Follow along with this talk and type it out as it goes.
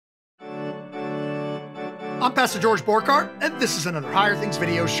I'm Pastor George Borghardt, and this is another Higher Things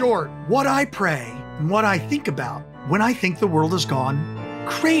video short. What I pray and what I think about when I think the world has gone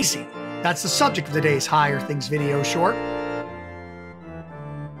crazy. That's the subject of today's Higher Things video short.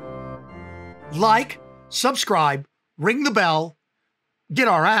 Like, subscribe, ring the bell, get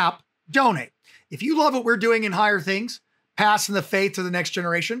our app, donate. If you love what we're doing in Higher Things, passing the faith to the next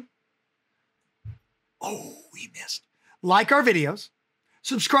generation, we missed. Like our videos,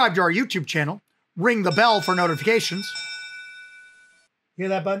 subscribe to our YouTube channel, ring the bell for notifications. Hear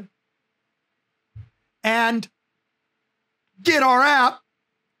that, bud? And get our app.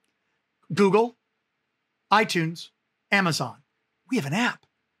 Google, iTunes, Amazon. We have an app.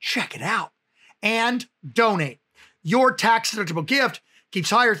 Check it out. And donate. Your tax-deductible gift keeps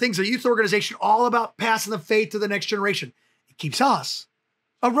Higher Things, a youth organization all about passing the faith to the next generation. It keeps us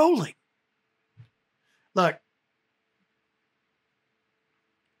a-rolling. Look,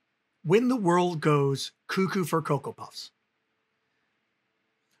 when the world goes cuckoo for Cocoa Puffs,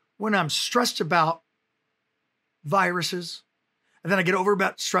 when I'm stressed about viruses, and then I get over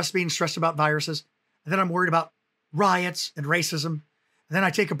about being stressed about viruses, and then I'm worried about riots and racism, and then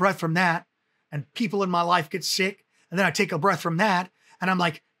I take a breath from that, and people in my life get sick, and then I take a breath from that, and I'm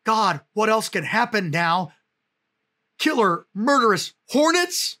like, God, what else can happen now? Killer, murderous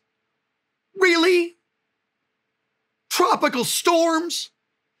hornets? Really? Tropical storms?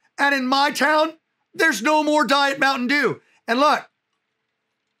 And in my town, there's no more Diet Mountain Dew. And look,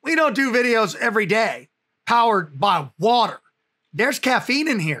 we don't do videos every day powered by water. There's caffeine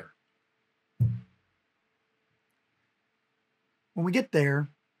in here. When we get there,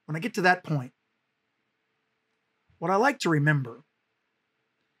 when I get to that point, what I like to remember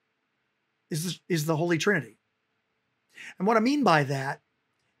is the Holy Trinity. And what I mean by that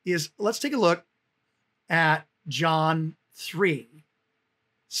is, let's take a look at John 3.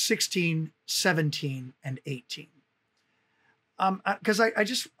 16, 17, and 18. Because I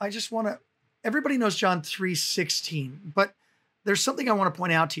just want to, everybody knows John 3:16, but there's something I want to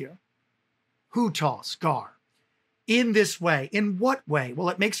point out to you. Hutos, gar. In this way. In what way? Well,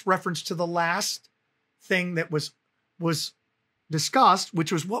 it makes reference to the last thing that was discussed,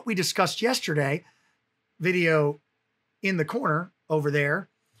 which was what we discussed yesterday, video in the corner over there,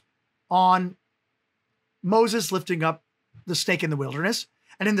 on Moses lifting up the snake in the wilderness.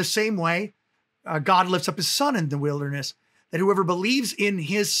 And in the same way, God lifts up his son in the wilderness, that whoever believes in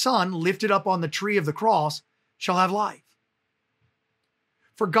his son lifted up on the tree of the cross shall have life.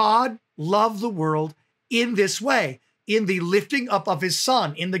 For God loved the world in this way, in the lifting up of his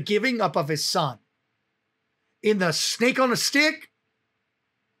son, in the giving up of his son. In the snake on a stick,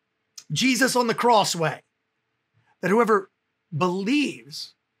 Jesus on the cross way, that whoever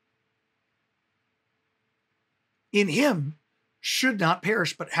believes in him should not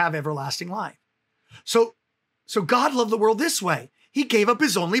perish, but have everlasting life. So God loved the world this way. He gave up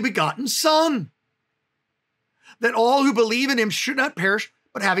his only begotten son, that all who believe in him should not perish,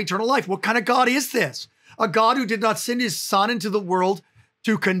 but have eternal life. What kind of God is this? A God who did not send his son into the world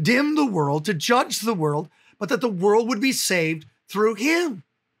to condemn the world, to judge the world, but that the world would be saved through him.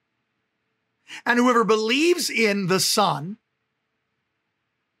 And whoever believes in the son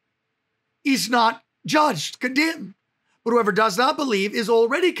is not judged, condemned. But whoever does not believe is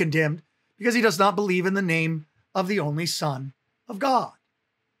already condemned, because he does not believe in the name of the only Son of God.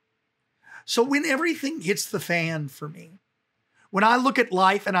 So when everything hits the fan for me, when I look at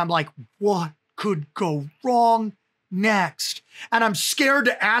life and I'm like, what could go wrong next? And I'm scared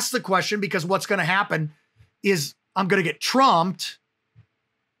to ask the question, because what's going to happen is I'm going to get trumped.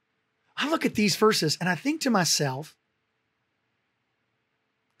 I look at these verses and I think to myself,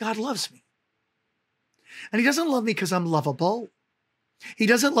 God loves me. And he doesn't love me because I'm lovable. He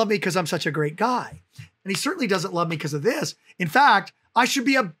doesn't love me because I'm such a great guy. And he certainly doesn't love me because of this. In fact, I should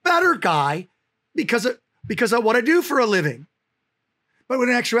be a better guy because of what I do for a living. But in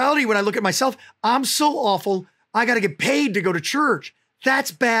actuality, when I look at myself, I'm so awful, I got to get paid to go to church.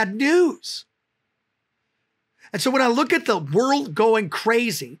 That's bad news. And so when I look at the world going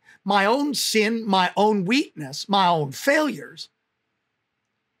crazy, my own sin, my own weakness, my own failures,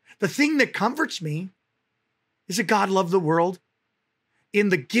 the thing that comforts me is that God loved the world in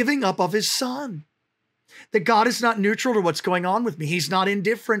the giving up of his son. That God is not neutral to what's going on with me. He's not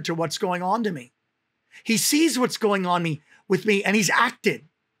indifferent to what's going on to me. He sees what's going on with me, and he's acted.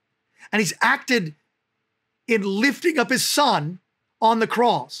 And he's acted in lifting up his son on the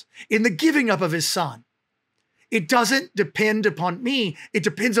cross, in the giving up of his son. It doesn't depend upon me. It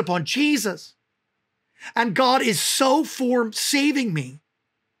depends upon Jesus. And God is so for saving me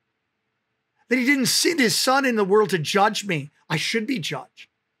that he didn't send his son in the world to judge me. I should be judged.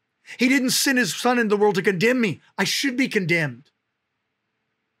 He didn't send his son into the world to condemn me. I should be condemned.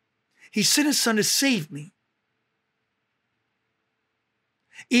 He sent his son to save me.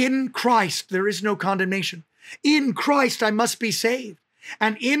 In Christ, there is no condemnation. In Christ, I must be saved.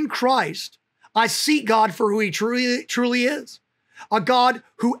 And in Christ, I see God for who he truly is. A God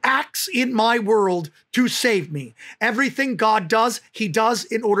who acts in my world to save me. Everything God does, he does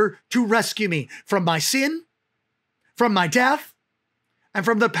in order to rescue me from my sin, from my death, and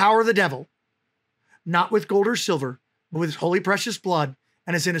from the power of the devil. Not with gold or silver, but with his holy precious blood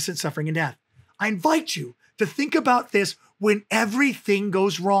and his innocent suffering and death. I invite you to think about this when everything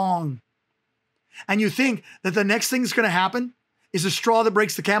goes wrong. And you think that the next thing that's going to happen is the straw that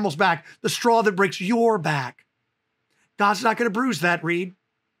breaks the camel's back, the straw that breaks your back. God's not going to bruise that reed,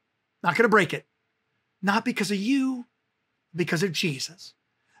 not going to break it. Not because of you, because of Jesus.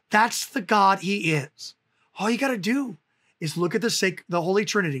 That's the God he is. All you got to do is look at the Holy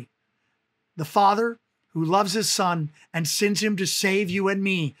Trinity. The Father who loves his Son and sends him to save you and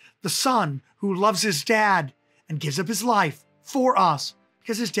me. The Son who loves his dad and gives up his life for us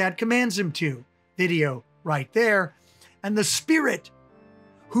because his dad commands him to. Video right there. And the Spirit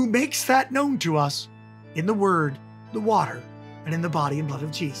who makes that known to us in the Word, the water, and in the body and blood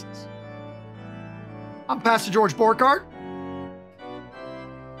of Jesus. I'm Pastor George Borghardt.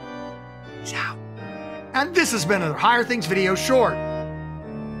 He's out. And this has been another Higher Things video short.